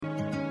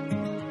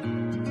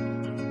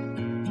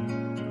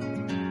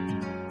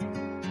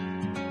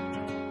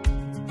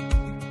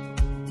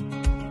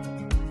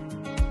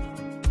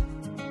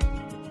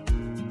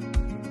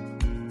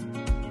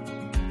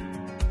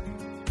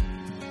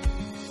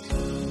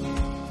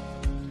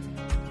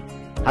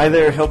Hi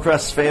there,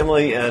 Hillcrest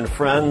family and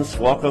friends.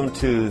 Welcome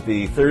to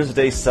the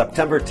Thursday,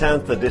 September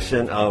 10th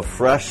edition of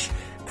Fresh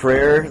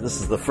Prayer.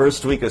 This is the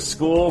first week of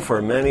school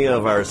for many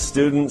of our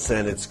students,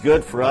 and it's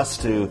good for us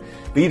to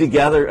be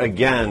together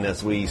again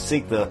as we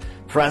seek the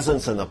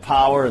presence and the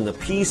power and the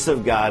peace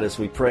of God as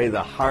we pray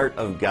the heart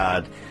of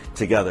God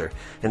together.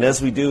 And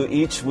as we do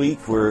each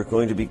week, we're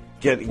going to be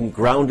getting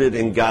grounded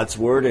in God's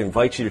Word. I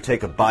invite you to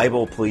take a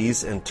Bible,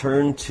 please, and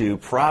turn to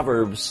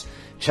Proverbs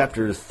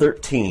chapter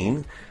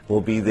 13. We'll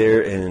be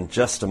there in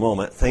just a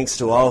moment. Thanks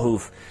to all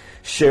who've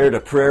shared a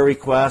prayer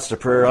request, a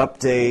prayer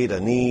update, a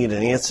need,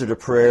 an answer to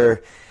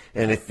prayer.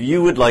 And if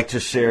you would like to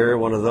share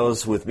one of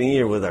those with me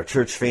or with our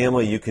church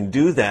family, you can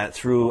do that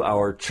through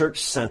our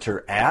Church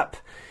Center app.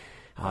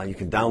 You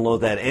can download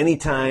that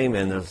anytime,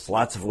 and there's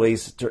lots of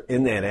ways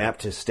in that app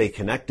to stay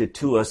connected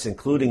to us,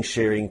 including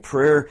sharing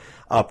prayer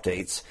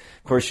updates.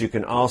 Of course, you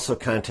can also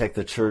contact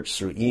the church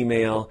through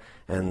email,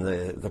 and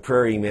the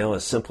prayer email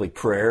is simply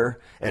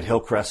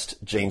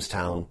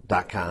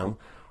prayer@hillcrestjamestown.com,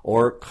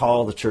 or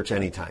call the church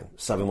anytime,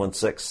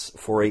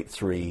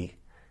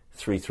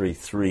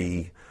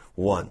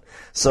 716-483-3331.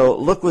 So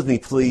look with me,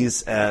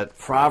 please, at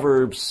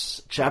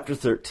Proverbs chapter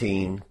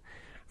 13,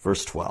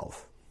 verse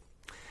 12.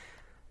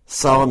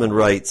 Solomon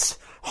writes,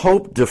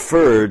 "Hope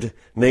deferred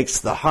makes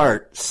the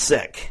heart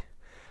sick,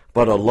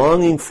 but a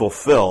longing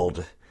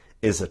fulfilled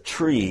is a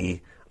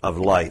tree of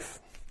life."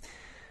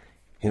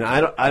 You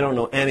know, I don't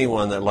know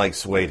anyone that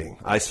likes waiting.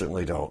 I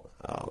certainly don't.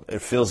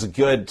 It feels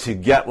good to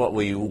get what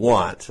we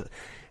want.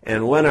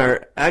 And when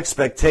our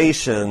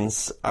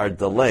expectations are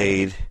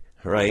delayed,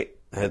 right,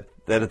 that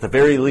at the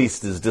very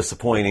least is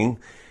disappointing.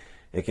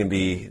 It can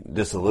be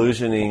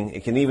disillusioning.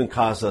 It can even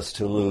cause us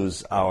to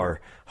lose our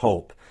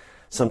hope.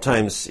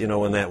 Sometimes, you know,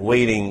 when that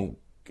waiting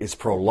is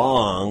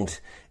prolonged,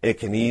 it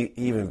can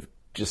even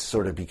just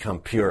sort of become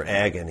pure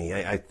agony.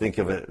 I think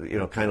of it, you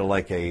know, kind of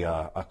like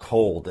a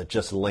cold that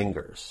just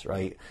lingers,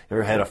 right?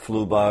 Ever had a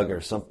flu bug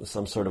or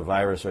some sort of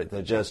virus, right,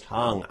 that just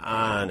hung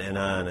on and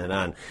on and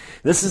on.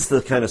 This is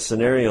the kind of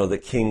scenario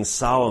that King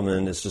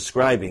Solomon is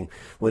describing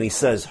when he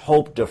says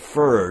hope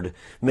deferred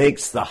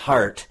makes the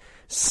heart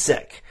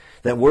sick.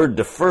 That word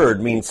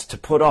deferred means to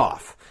put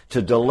off,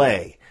 to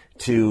delay,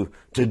 to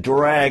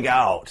drag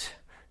out.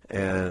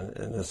 And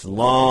this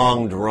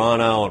long,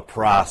 drawn-out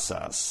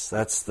process.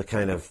 That's the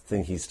kind of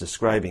thing he's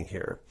describing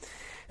here.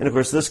 And, of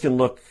course, this can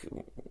look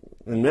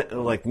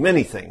like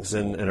many things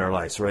in our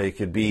lives, right? It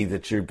could be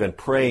that you've been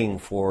praying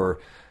for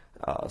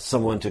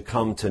someone to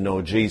come to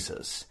know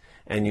Jesus.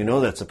 And you know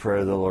that's a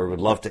prayer the Lord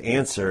would love to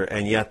answer,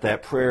 and yet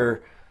that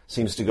prayer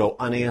seems to go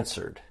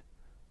unanswered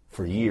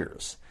for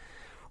years.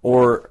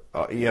 Or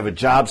you have a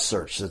job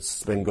search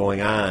that's been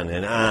going on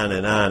and on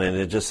and on, and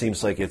it just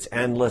seems like it's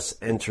endless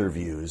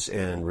interviews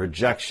and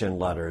rejection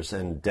letters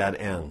and dead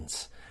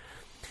ends.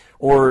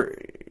 Or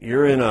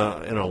you're in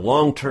a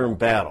long-term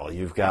battle.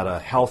 You've got a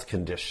health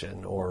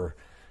condition or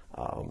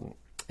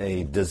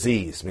a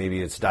disease.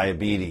 Maybe it's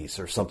diabetes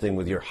or something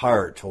with your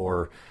heart,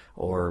 or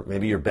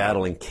maybe you're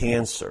battling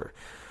cancer.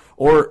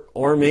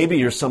 Or maybe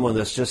you're someone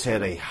that's just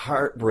had a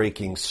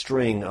heartbreaking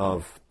string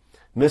of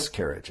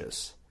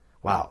miscarriages.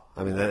 Wow,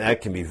 I mean,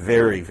 that can be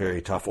very,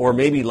 very tough. Or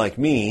maybe like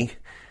me,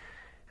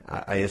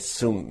 I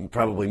assume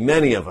probably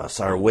many of us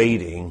are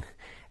waiting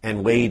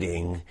and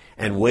waiting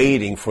and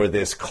waiting for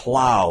this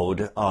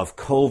cloud of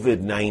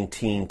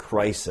COVID-19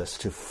 crisis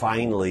to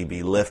finally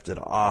be lifted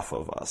off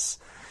of us.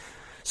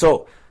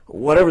 So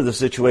whatever the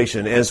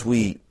situation, as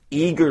we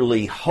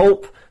eagerly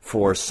hope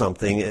for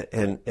something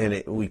and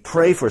we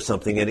pray for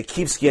something and it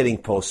keeps getting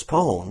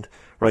postponed,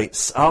 right?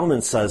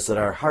 Solomon says that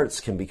our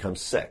hearts can become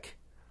sick.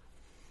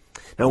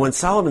 Now, when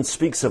Solomon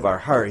speaks of our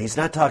heart, he's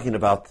not talking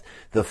about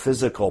the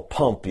physical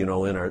pump, you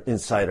know,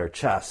 inside our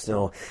chest. You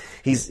know,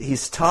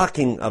 he's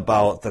talking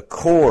about the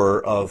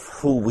core of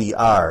who we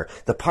are,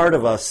 the part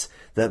of us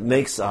that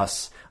makes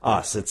us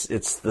us.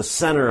 It's the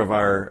center of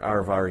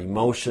our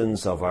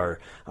emotions, of our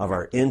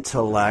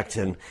intellect,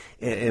 and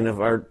of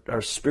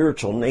our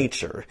spiritual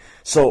nature.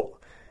 So,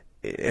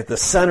 at the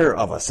center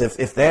of us,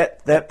 if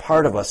that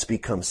part of us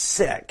becomes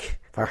sick,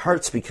 if our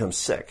hearts become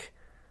sick,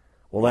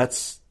 well,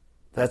 that's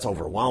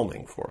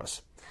overwhelming for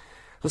us.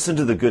 Listen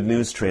to the Good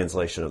News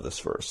translation of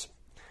this verse.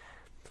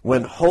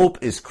 When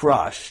hope is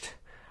crushed,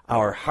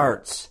 our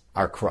hearts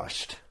are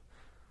crushed.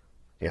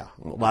 Yeah,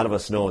 a lot of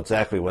us know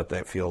exactly what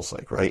that feels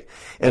like, right?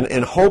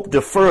 And hope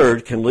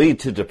deferred can lead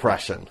to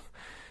depression,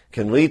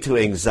 can lead to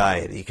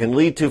anxiety, can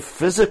lead to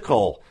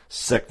physical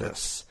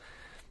sickness.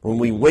 When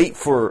we wait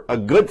for a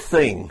good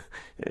thing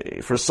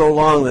for so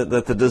long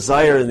that the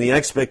desire and the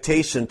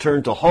expectation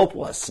turn to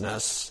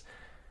hopelessness,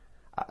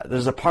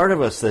 there's a part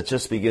of us that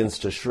just begins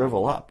to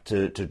shrivel up,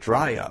 to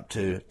dry up,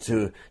 to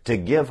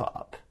give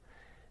up.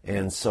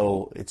 And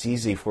so it's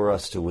easy for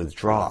us to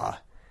withdraw.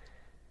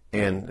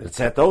 And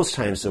it's at those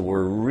times that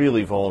we're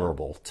really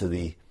vulnerable to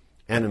the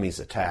enemy's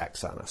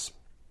attacks on us.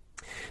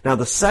 Now,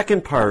 the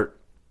second part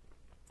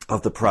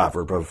of the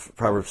proverb, of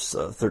Proverbs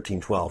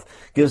 13:12,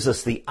 gives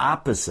us the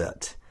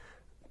opposite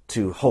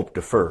to hope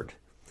deferred.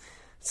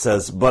 It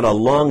says, "But a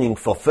longing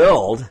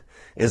fulfilled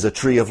is a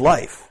tree of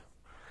life.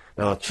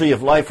 Now, a tree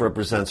of life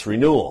represents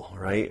renewal,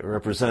 right? It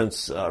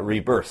represents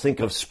rebirth. Think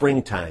of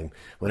springtime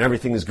when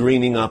everything is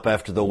greening up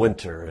after the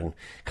winter and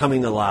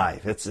coming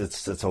alive.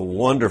 It's a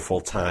wonderful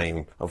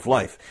time of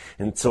life.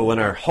 And so when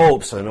our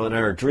hopes and when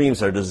our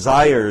dreams, our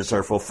desires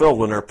are fulfilled,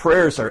 when our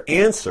prayers are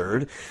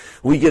answered,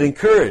 we get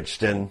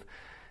encouraged. And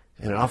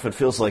it often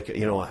feels like,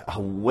 a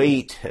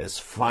weight has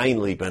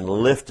finally been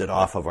lifted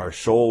off of our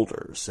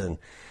shoulders. And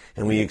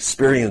we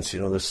experience,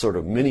 this sort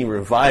of mini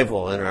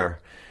revival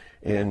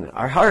in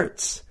our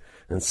hearts.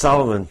 And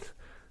Solomon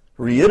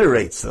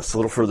reiterates this a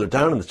little further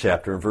down in the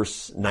chapter in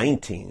verse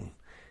 19.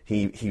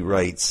 He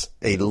writes,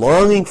 "A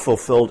longing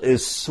fulfilled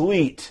is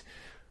sweet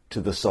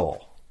to the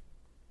soul."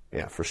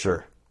 Yeah, for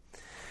sure.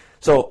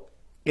 So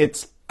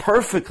it's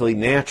perfectly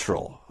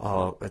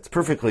natural. It's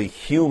perfectly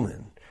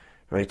human,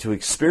 right, to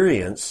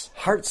experience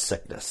heart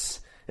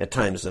sickness at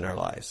times in our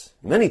lives,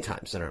 many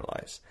times in our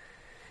lives.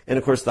 And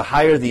of course, the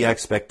higher the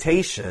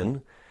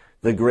expectation,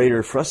 the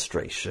greater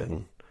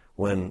frustration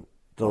when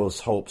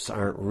those hopes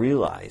aren't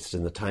realized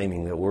in the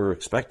timing that we're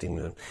expecting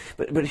them.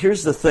 But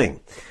here's the thing.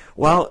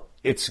 While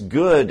it's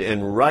good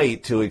and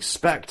right to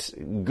expect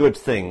good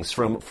things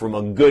from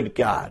a good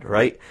God,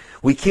 right?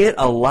 We can't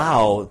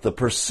allow the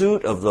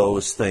pursuit of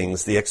those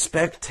things, the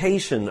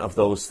expectation of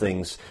those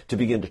things, to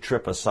begin to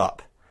trip us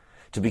up,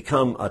 to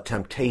become a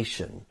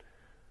temptation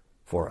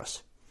for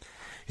us.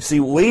 You see,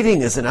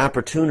 waiting is an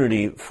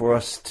opportunity for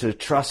us to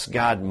trust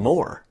God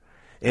more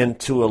and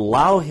to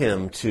allow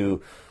Him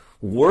to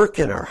work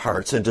in our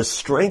hearts and to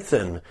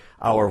strengthen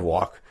our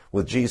walk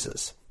with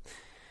Jesus.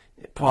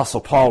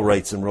 Apostle Paul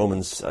writes in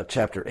Romans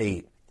chapter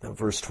 8,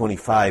 verse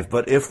 25,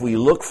 "But if we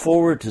look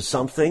forward to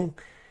something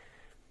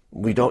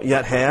we don't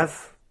yet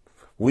have,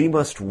 we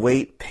must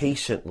wait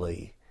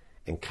patiently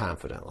and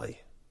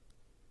confidently."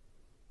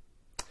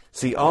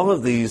 See, all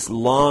of these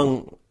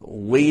long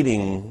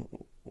waiting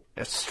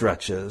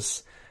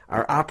stretches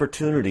are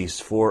opportunities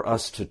for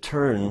us to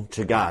turn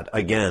to God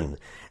again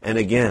and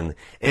again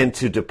and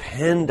to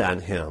depend on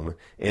Him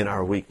in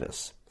our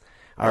weakness.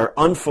 Our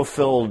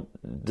unfulfilled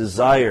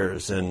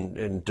desires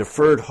and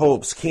deferred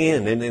hopes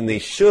can and they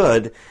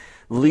should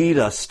lead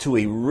us to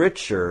a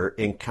richer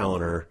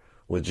encounter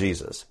with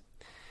Jesus.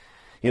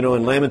 In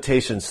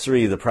Lamentations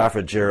 3, the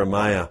prophet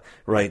Jeremiah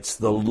writes,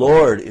 "The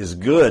Lord is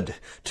good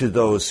to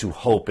those who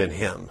hope in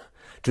Him,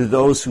 to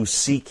those who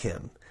seek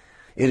Him.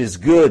 It is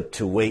good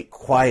to wait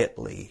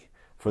quietly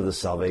for the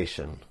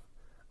salvation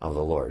of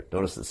the Lord."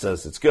 Notice it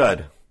says it's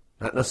good,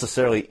 not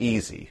necessarily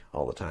easy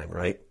all the time,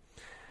 right?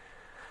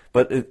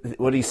 But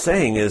what he's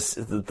saying is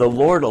that the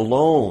Lord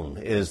alone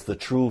is the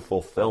true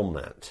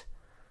fulfillment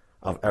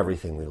of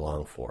everything we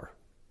long for.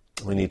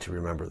 We need to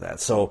remember that.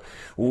 So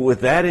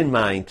with that in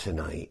mind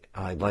tonight,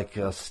 I'd like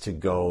us to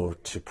go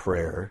to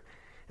prayer.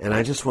 And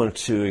I just want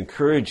to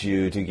encourage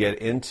you to get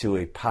into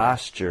a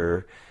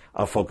posture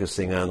of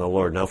focusing on the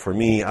Lord. Now for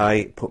me,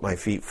 I put my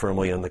feet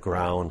firmly on the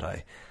ground.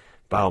 I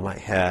bow my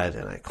head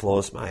and I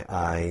close my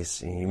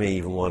eyes. And you may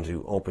even want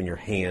to open your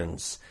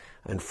hands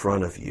in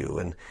front of you.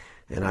 And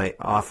I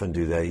often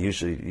do that.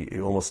 Usually,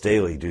 almost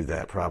daily do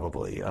that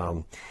probably.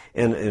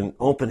 And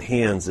open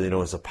hands,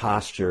 is a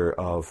posture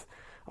of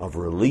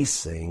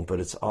releasing, but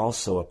it's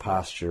also a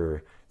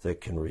posture that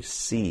can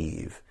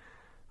receive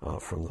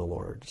from the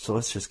Lord. So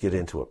let's just get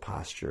into a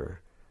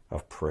posture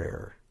of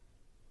prayer.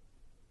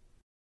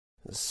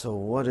 So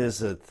what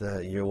is it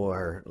that you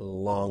are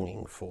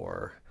longing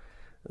for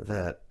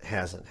that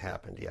hasn't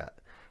happened yet?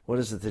 What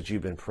is it that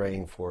you've been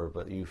praying for,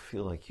 but you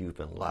feel like you've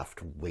been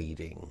left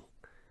waiting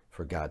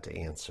for God to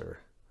answer?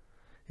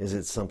 Is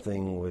it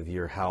something with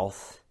your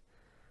health,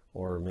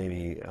 or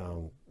maybe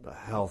the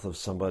health of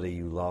somebody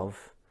you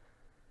love?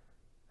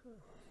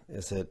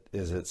 Is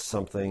it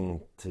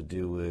something to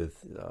do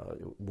with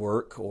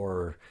work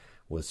or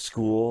with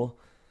school,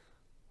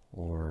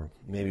 or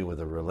maybe with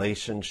a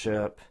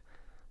relationship?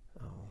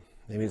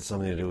 Maybe it's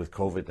something to do with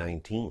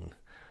COVID-19.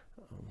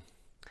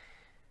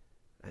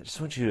 I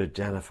just want you to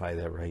identify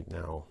that right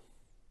now.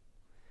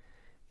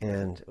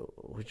 And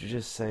would you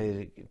just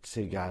say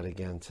to God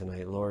again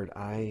tonight, Lord,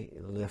 I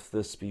lift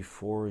this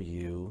before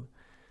you.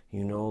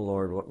 You know,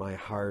 Lord, what my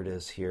heart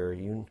is here.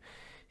 You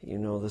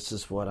know this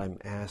is what I'm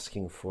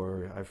asking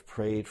for. I've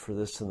prayed for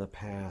this in the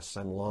past.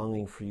 I'm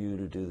longing for you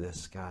to do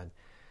this, God.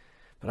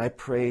 But I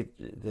pray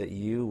that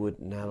you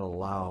would not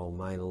allow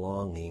my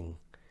longing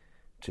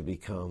to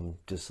become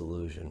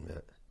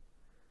disillusionment.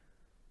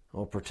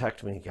 Oh,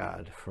 protect me,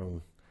 God,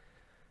 from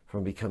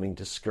becoming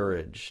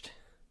discouraged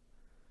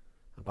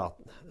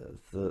about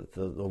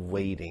the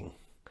waiting.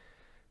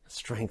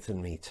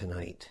 Strengthen me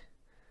tonight.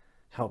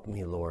 Help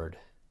me, Lord,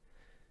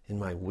 in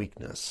my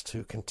weakness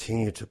to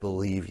continue to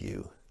believe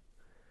you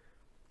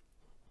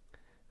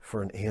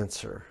for an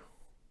answer.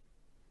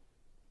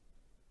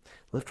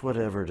 Lift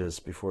whatever it is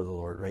before the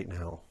Lord right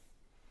now.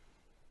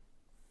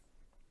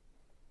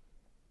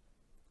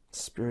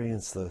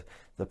 Experience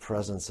the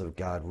presence of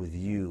God with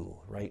you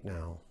right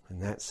now in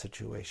that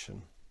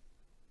situation.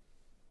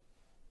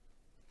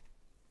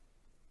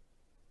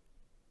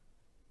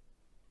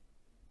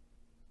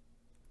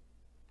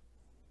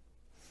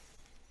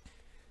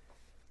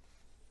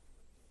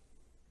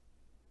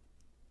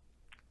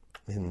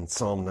 in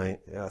Psalm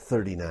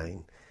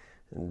 39.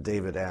 And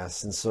David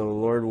asks, and so,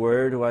 Lord,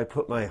 where do I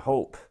put my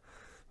hope?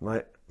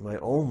 My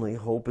only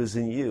hope is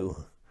in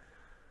you.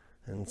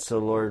 And so,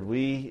 Lord,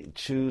 we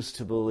choose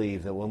to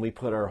believe that when we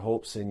put our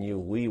hopes in you,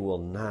 we will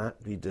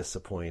not be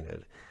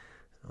disappointed.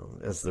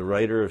 As the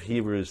writer of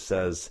Hebrews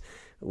says,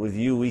 with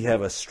you we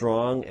have a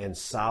strong and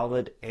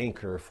solid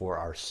anchor for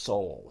our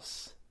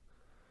souls.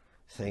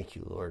 Thank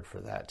you, Lord,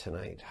 for that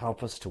tonight.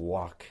 Help us to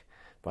walk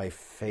by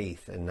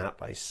faith and not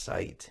by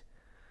sight.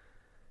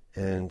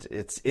 And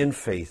it's in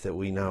faith that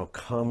we now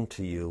come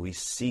to you. We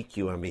seek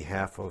you on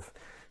behalf of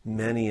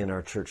many in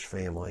our church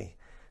family,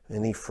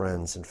 many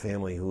friends and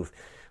family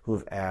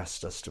who've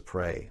asked us to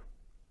pray.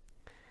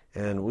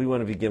 And we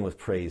want to begin with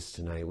praise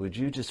tonight. Would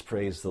you just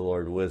praise the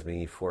Lord with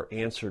me for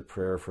answered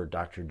prayer for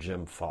Dr.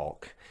 Jim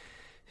Falk?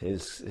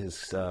 His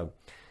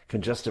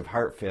congestive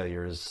heart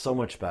failure is so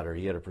much better.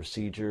 He had a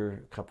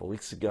procedure a couple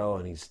weeks ago,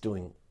 and he's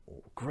doing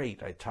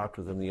great. I talked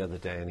with him the other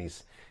day, and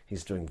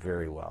he's doing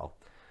very well.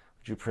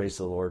 Would you praise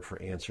the Lord for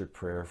answered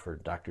prayer for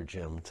Dr.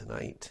 Jim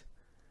tonight?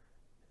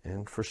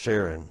 And for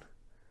Sharon.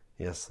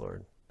 Yes,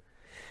 Lord.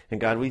 And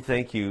God, we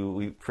thank you,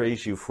 we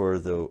praise you for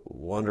the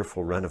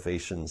wonderful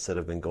renovations that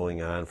have been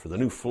going on, for the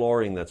new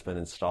flooring that's been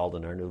installed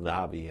in our new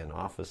lobby and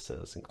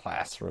offices and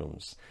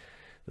classrooms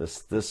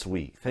this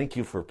week. Thank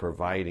you for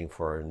providing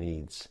for our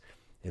needs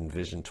in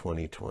Vision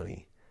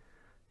 2020.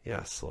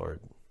 Yes, Lord.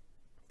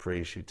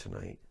 Praise you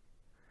tonight.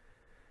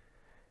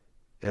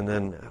 And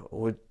then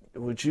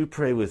would you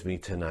pray with me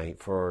tonight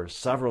for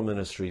several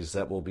ministries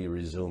that will be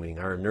resuming?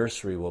 Our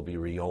nursery will be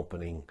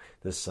reopening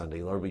this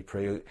Sunday. Lord, we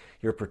pray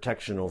your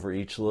protection over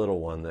each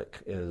little one that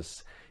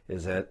is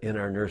in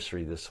our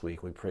nursery this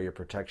week. We pray your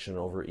protection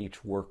over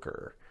each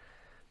worker.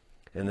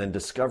 And then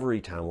Discovery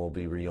Town will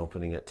be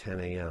reopening at 10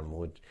 a.m.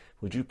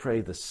 Would you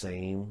pray the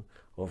same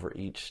over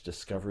each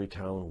Discovery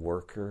Town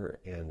worker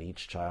and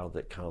each child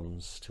that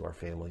comes to our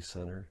family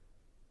center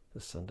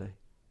this Sunday?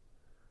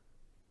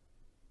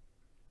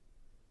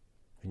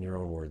 In your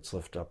own words,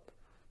 lift up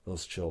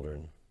those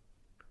children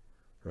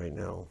right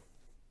now.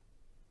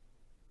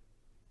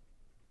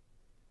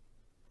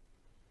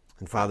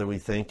 And Father, we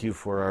thank you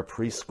for our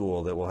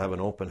preschool that will have an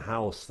open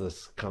house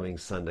this coming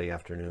Sunday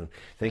afternoon.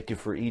 Thank you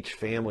for each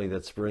family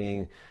that's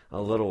bringing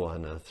a little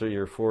one, a 3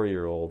 or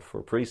 4-year-old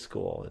for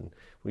preschool. And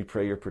we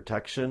pray your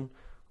protection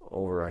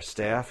over our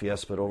staff,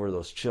 yes, but over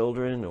those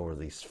children, over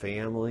these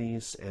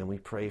families. And we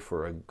pray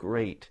for a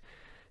great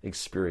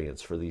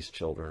experience for these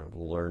children of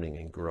learning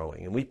and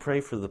growing. And we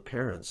pray for the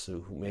parents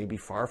who may be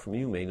far from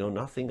you, may know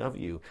nothing of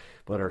you,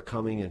 but are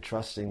coming and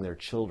trusting their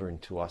children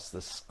to us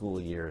this school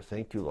year.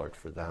 Thank you, Lord,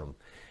 for them.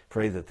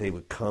 Pray that they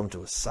would come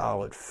to a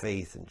solid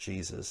faith in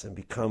Jesus and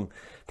become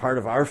part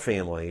of our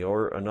family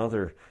or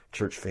another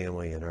church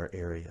family in our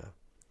area.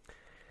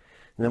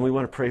 And then we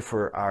want to pray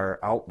for our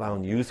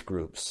outbound youth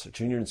groups,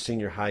 junior and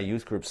senior high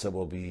youth groups that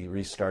will be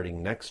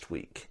restarting next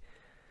week.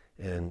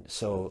 And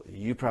so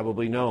you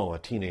probably know a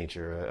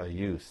teenager, a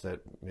youth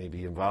that may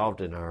be involved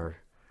in our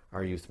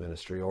youth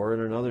ministry or in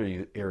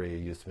another area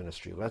youth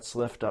ministry. Let's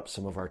lift up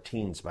some of our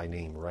teens by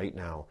name right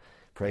now.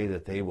 Pray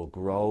that they will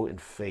grow in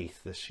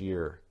faith this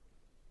year.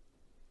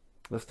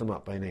 Lift them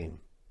up by name.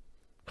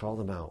 Call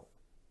them out.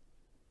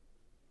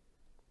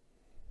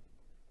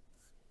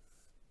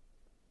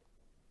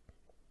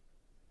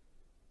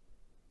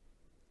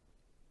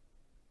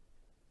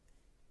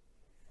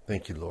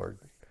 Thank you, Lord.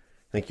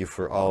 Thank you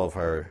for all of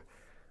our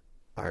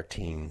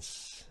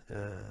teens.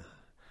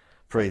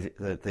 Pray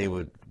that they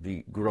would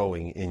be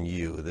growing in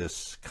you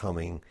this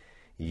coming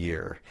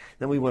year.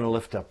 Then we want to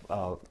lift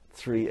up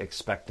 3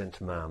 expectant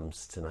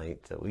moms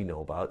tonight that we know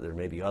about. There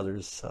may be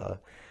others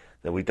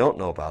that we don't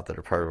know about that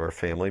are part of our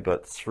family,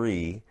 but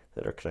 3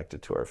 that are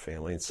connected to our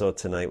family. And so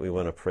tonight we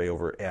want to pray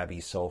over Abby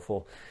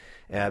Sofel.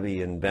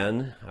 Abby and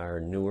Ben are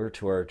newer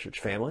to our church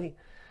family,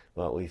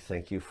 but we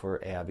thank you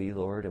for Abby,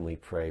 Lord, and we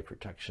pray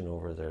protection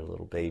over their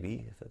little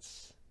baby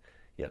that's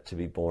yet to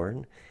be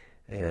born.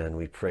 And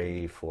we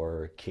pray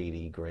for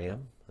Katie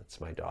Graham,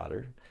 that's my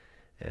daughter.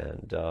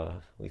 And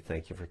we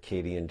thank you for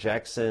Katie and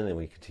Jackson, and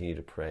we continue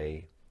to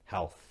pray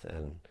health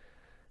and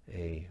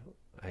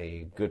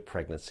a good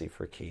pregnancy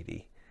for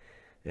Katie.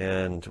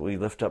 And we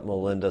lift up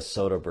Melinda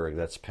Soderberg,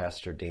 that's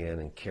Pastor Dan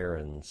and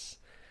Karen's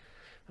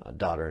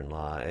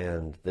daughter-in-law,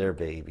 and their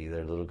baby,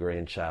 their little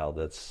grandchild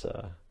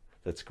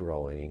that's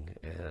growing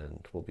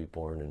and will be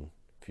born in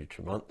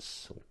future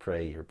months. We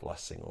pray your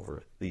blessing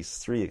over these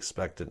 3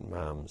 expectant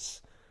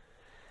moms.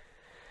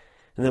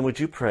 And then would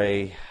you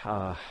pray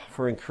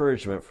for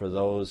encouragement for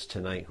those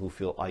tonight who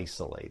feel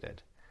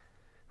isolated,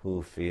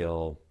 who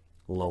feel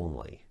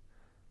lonely?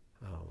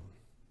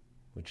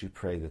 Would you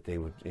pray that they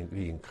would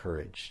be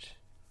encouraged?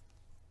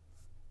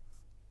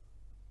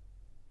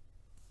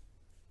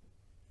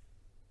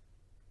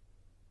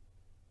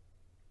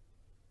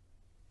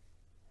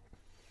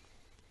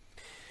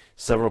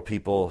 Several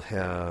people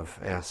have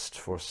asked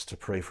for us to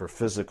pray for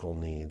physical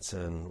needs,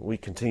 and we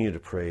continue to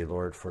pray,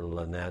 Lord, for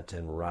Lynette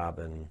and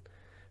Robin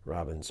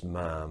Robin's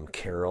mom,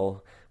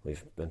 Carol.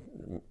 We've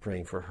been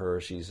praying for her.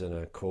 She's in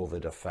a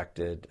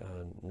COVID-affected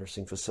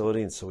nursing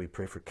facility, and so we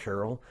pray for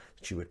Carol,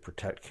 that you would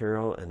protect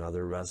Carol and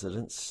other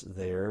residents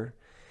there.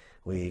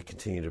 We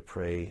continue to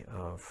pray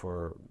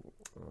for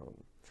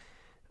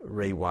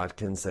Ray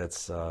Watkins,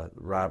 that's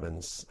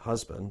Robin's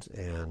husband,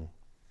 and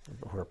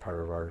who are part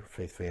of our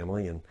faith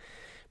family, and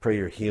pray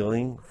your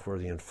healing for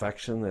the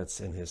infection that's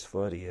in his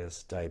foot. He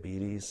has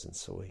diabetes, and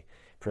so we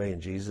pray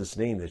in Jesus'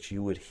 name that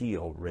you would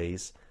heal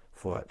Ray's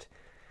foot.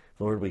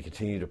 Lord, we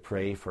continue to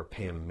pray for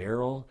Pam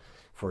Merrill,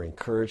 for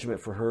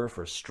encouragement for her,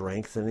 for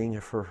strengthening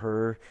for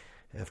her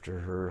after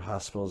her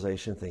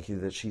hospitalization. Thank you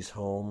that she's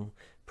home.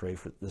 Pray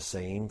for the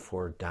same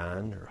for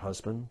Don, her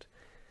husband.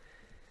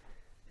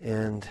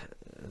 And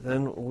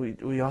then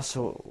we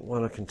also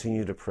want to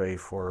continue to pray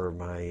for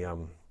my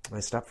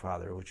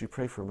stepfather. Would you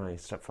pray for my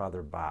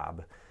stepfather,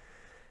 Bob?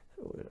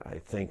 I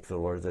thank the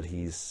Lord that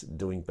he's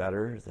doing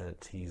better,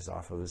 that he's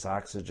off of his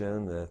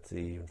oxygen, that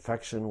the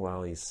infection,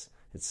 while it's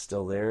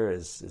still there,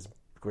 is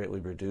greatly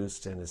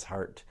reduced, and his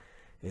heart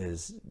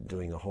is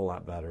doing a whole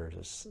lot better.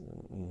 There's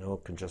no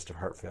congestive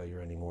heart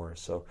failure anymore.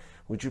 So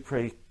would you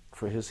pray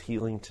for his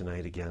healing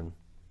tonight again?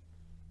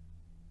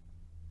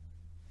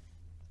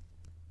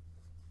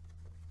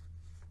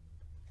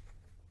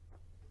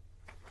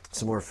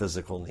 Some more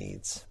physical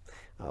needs.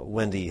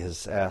 Wendy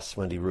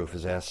Roof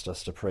has asked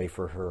us to pray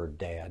for her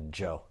dad,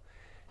 Joe,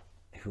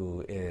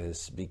 who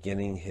is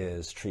beginning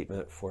his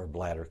treatment for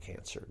bladder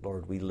cancer.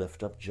 Lord, we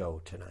lift up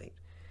Joe tonight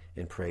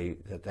and pray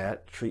that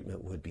that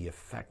treatment would be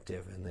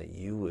effective and that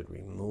you would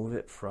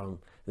remove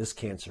this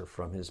cancer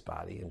from his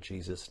body in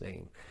Jesus'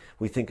 name.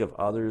 We think of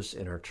others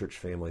in our church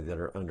family that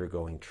are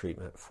undergoing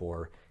treatment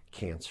for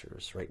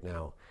cancers right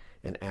now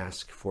and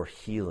ask for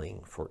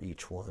healing for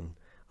each one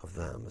of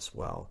them as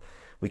well.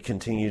 We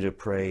continue to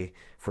pray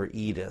for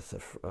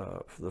Edith,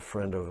 the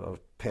friend of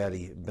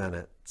Patty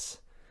Bennett's,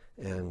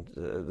 and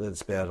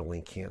that's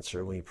battling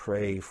cancer. We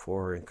pray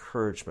for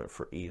encouragement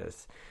for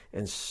Edith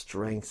and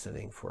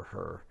strengthening for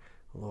her.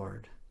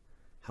 Lord,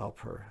 help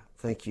her.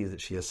 Thank you that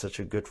she has such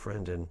a good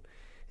friend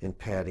in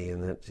Patty,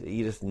 and that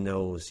Edith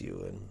knows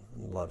you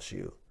and loves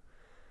you.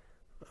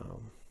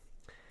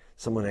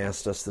 Someone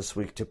asked us this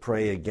week to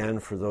pray again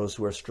for those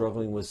who are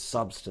struggling with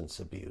substance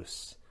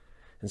abuse.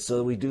 And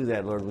so we do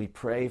that, Lord. We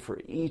pray for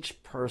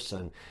each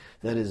person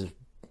that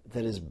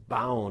is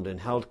bound and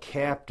held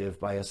captive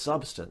by a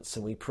substance.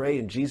 And we pray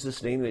in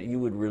Jesus' name that you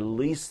would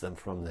release them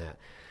from that.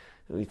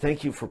 We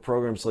thank you for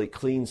programs like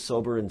Clean,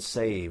 Sober, and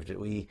Saved.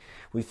 We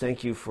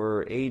thank you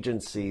for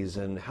agencies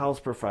and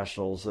health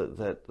professionals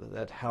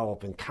that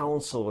help, and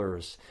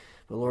counselors.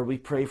 But Lord, we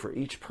pray for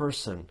each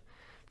person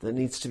that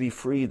needs to be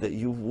freed, that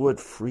you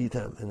would free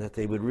them, and that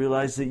they would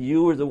realize that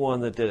you were the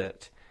one that did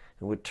it,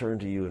 and would turn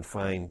to you and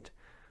find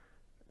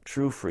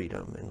true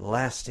freedom and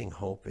lasting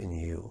hope in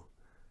you.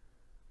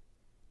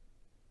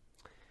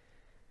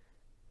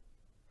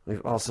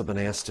 We've also been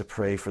asked to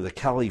pray for the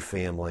Kelly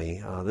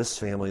family. This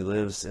family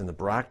lives in the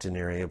Brockton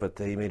area, but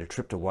they made a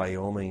trip to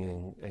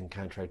Wyoming and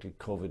contracted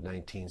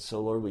COVID-19.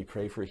 So, Lord, we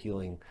pray for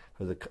healing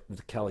for the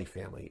Kelly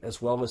family,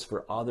 as well as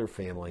for other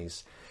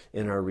families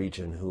in our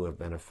region who have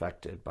been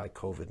affected by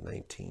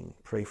COVID-19.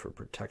 Pray for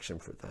protection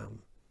for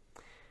them.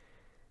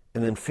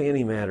 And then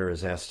Fanny Matter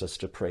has asked us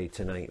to pray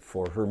tonight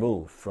for her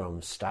move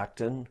from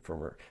Stockton.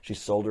 She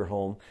sold her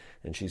home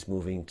and she's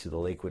moving to the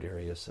Lakewood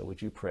area. So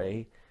would you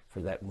pray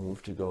for that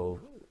move to go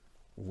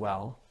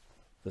well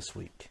this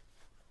week?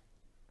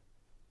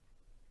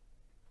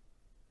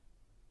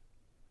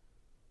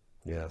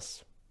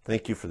 Yes.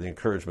 Thank you for the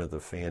encouragement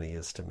that Fanny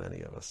is to many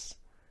of us.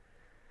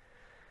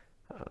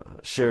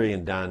 Sherry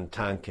and Don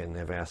Tonkin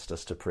have asked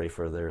us to pray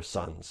for their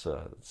sons.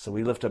 So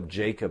we lift up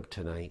Jacob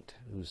tonight,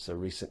 who's a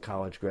recent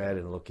college grad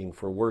and looking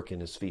for work in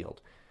his field.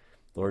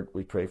 Lord,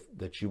 we pray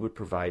that you would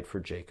provide for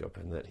Jacob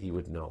and that he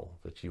would know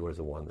that you are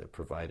the one that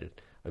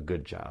provided a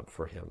good job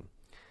for him.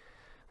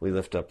 We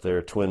lift up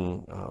their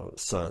twin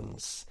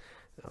sons,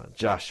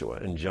 Joshua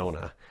and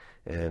Jonah,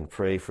 and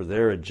pray for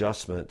their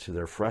adjustment to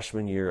their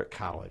freshman year at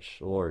college.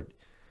 Lord,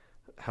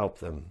 help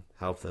them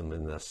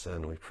in this.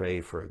 And we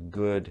pray for a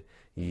good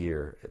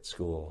year at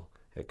school,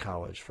 at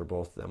college for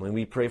both of them. And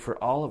we pray for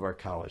all of our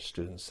college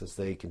students as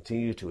they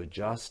continue to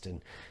adjust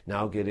and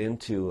now get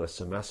into a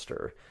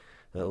semester.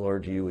 That,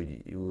 Lord, you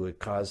would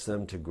cause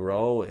them to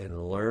grow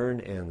and learn,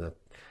 and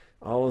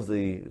all of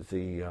the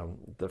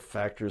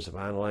factors of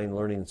online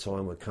learning and so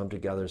on would come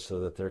together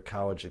so that their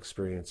college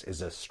experience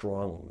is a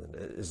strong one,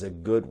 is a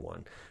good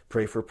one.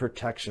 Pray for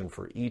protection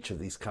for each of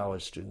these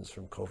college students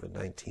from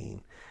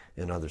COVID-19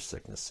 and other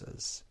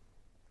sicknesses.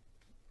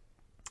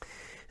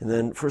 And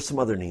then for some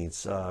other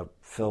needs,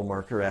 Phil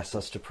Marker asked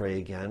us to pray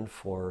again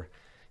for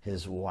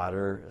his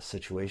water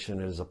situation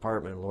in his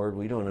apartment. Lord,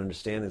 we don't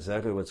understand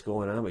exactly what's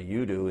going on, but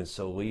you do, and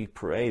so we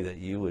pray that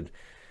you would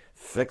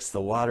fix the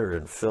water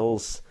in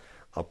Phil's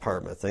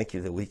apartment. Thank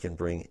you that we can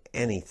bring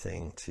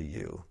anything to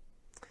you.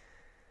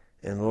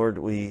 And Lord,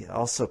 we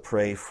also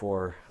pray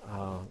for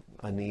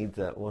a need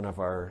that one of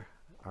our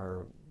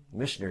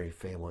missionary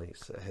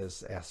families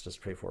has asked us to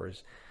pray for.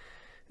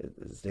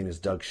 His name is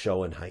Doug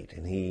Schoenheit,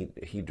 and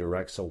he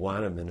directs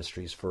Awana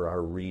Ministries for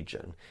our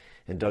region.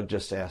 And Doug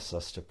just asked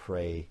us to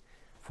pray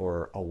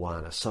for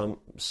Awana.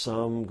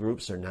 Some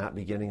groups are not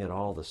beginning at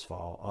all this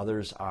fall.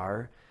 Others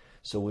are.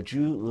 So would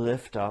you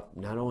lift up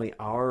not only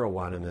our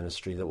Awana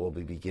ministry that will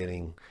be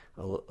beginning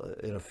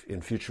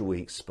in future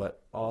weeks,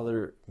 but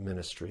other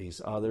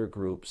ministries, other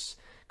groups,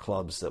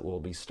 clubs that will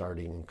be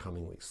starting in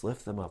coming weeks.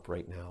 Lift them up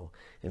right now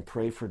and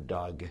pray for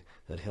Doug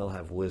that he'll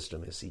have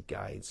wisdom as he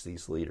guides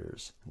these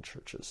leaders and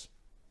churches.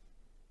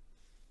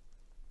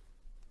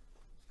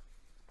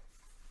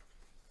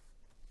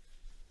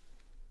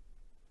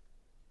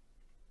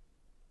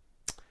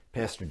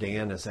 Pastor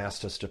Dan has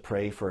asked us to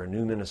pray for a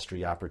new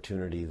ministry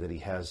opportunity that he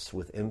has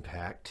with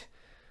Impact.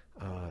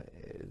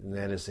 And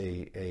that is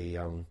a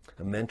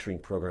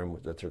mentoring program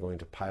that they're going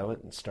to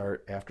pilot and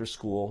start after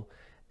school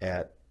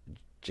at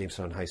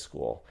Jamestown High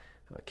School.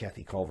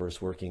 Kathy Culver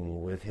is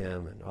working with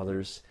him and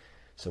others.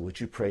 So would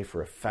you pray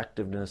for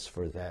effectiveness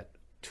for that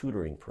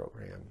tutoring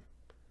program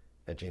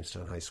at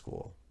Jamestown High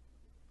School?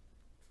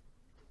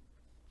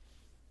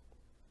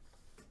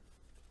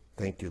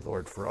 Thank you,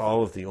 Lord, for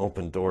all of the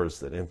open doors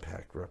that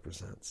Impact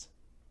represents.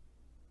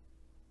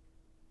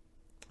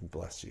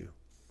 Bless you.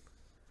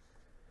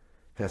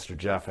 Pastor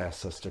Jeff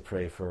asks us to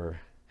pray for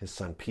his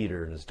son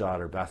Peter and his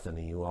daughter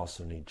Bethany, who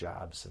also need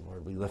jobs. And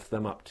Lord, we lift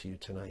them up to you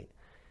tonight.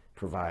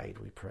 Provide,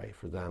 we pray,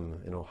 for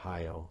them in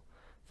Ohio.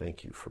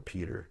 Thank you for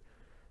Peter.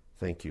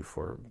 Thank you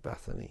for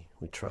Bethany.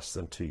 We trust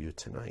them to you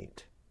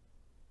tonight.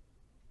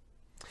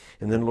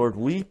 And then, Lord,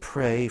 we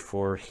pray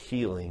for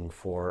healing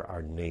for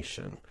our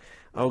nation.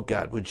 Oh,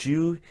 God, would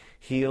you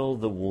heal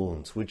the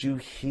wounds? Would you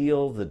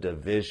heal the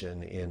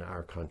division in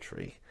our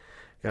country?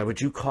 God,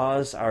 would you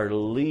cause our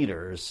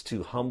leaders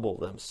to humble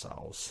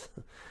themselves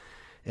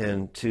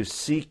and to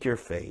seek your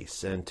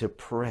face and to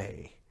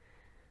pray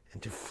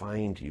and to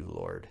find you,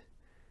 Lord,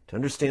 to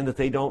understand that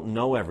they don't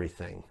know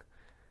everything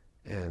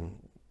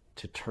and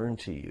to turn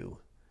to you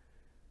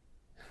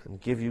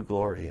and give you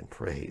glory and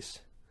praise.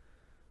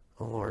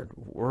 Oh, Lord,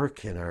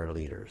 work in our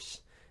leaders.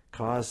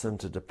 Cause them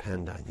to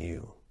depend on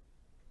you.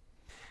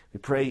 We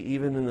pray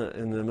even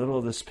in the middle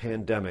of this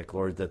pandemic,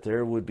 Lord, that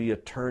there would be a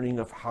turning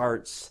of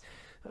hearts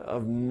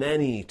of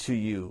many to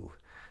you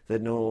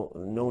that know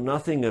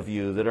nothing of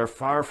you, that are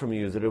far from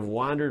you, that have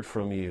wandered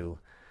from you.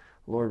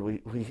 Lord,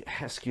 we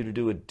ask you to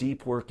do a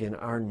deep work in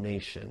our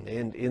nation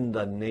and in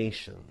the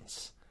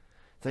nations.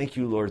 Thank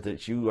you, Lord,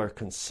 that you are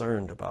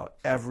concerned about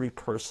every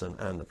person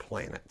on the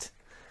planet.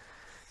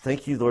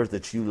 Thank you, Lord,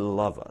 that you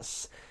love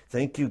us.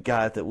 Thank you,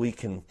 God, that we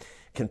can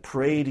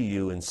pray to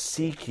you and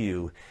seek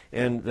you,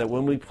 and that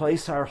when we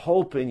place our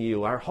hope in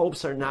you, our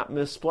hopes are not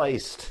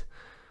misplaced,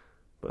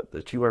 but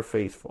that you are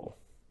faithful.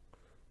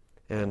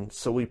 And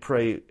so we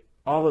pray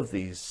all of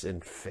these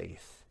in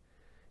faith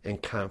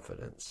and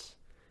confidence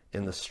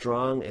in the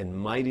strong and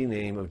mighty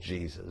name of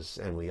Jesus.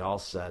 And we all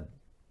said,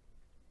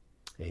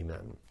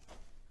 amen.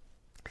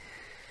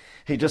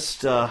 Hey,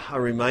 just a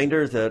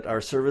reminder that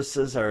our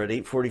services are at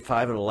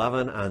 8:45 and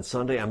 11 on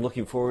Sunday. I'm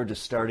looking forward to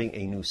starting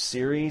a new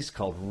series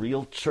called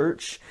Real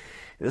Church.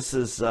 This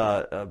is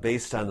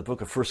based on the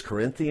book of 1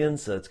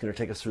 Corinthians. It's going to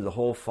take us through the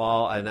whole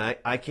fall. And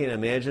I can't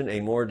imagine a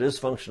more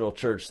dysfunctional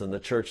church than the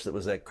church that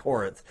was at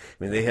Corinth.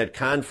 I mean, they had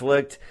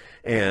conflict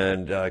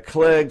and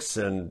cliques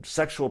and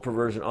sexual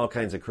perversion, all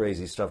kinds of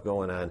crazy stuff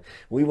going on.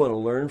 We want to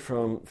learn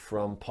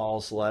from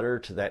Paul's letter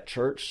to that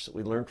church.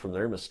 We learned from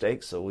their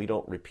mistakes so we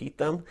don't repeat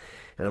them.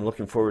 And I'm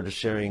looking forward to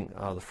sharing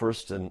the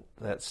first in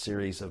that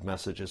series of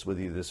messages with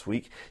you this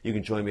week. You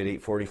can join me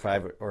at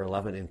 8:45 or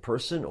 11 in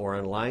person or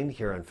online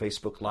here on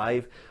Facebook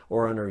Live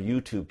or on our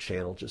YouTube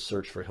channel. Just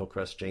search for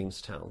Hillcrest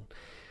Jamestown.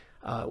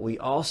 We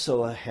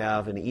also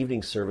have an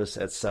evening service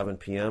at 7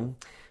 p.m.,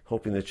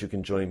 hoping that you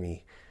can join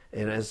me.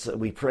 And as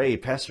we pray,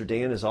 Pastor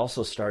Dan is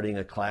also starting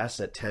a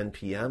class at 10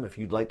 p.m. If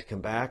you'd like to come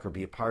back or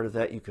be a part of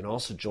that, you can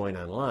also join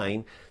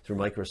online through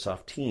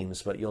Microsoft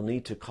Teams, but you'll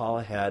need to call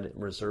ahead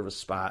and reserve a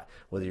spot,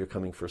 whether you're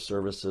coming for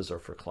services or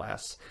for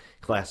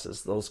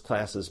classes. Those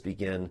classes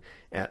begin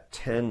at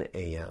 10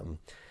 a.m.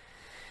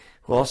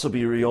 We'll also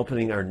be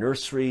reopening our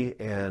nursery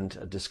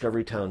and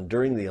Discovery Town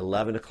during the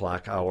 11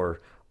 o'clock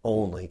hour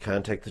only.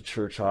 Contact the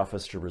church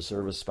office to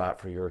reserve a spot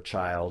for your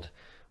child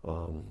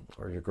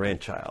or your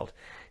grandchild.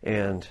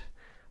 And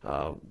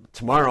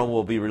tomorrow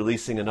we'll be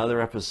releasing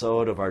another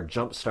episode of our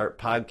Jumpstart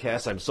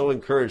podcast. I'm so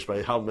encouraged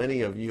by how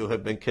many of you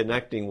have been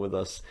connecting with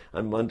us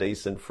on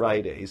Mondays and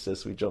Fridays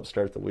as we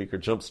jumpstart the week or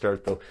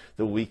jumpstart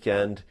the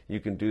weekend. You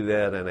can do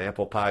that on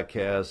Apple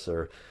Podcasts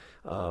or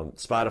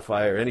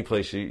Spotify or any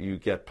place you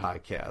get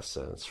podcasts.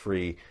 It's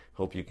free.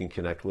 Hope you can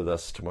connect with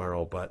us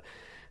tomorrow. But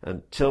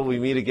until we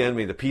meet again,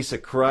 may the peace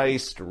of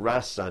Christ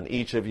rest on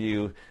each of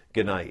you.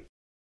 Good night.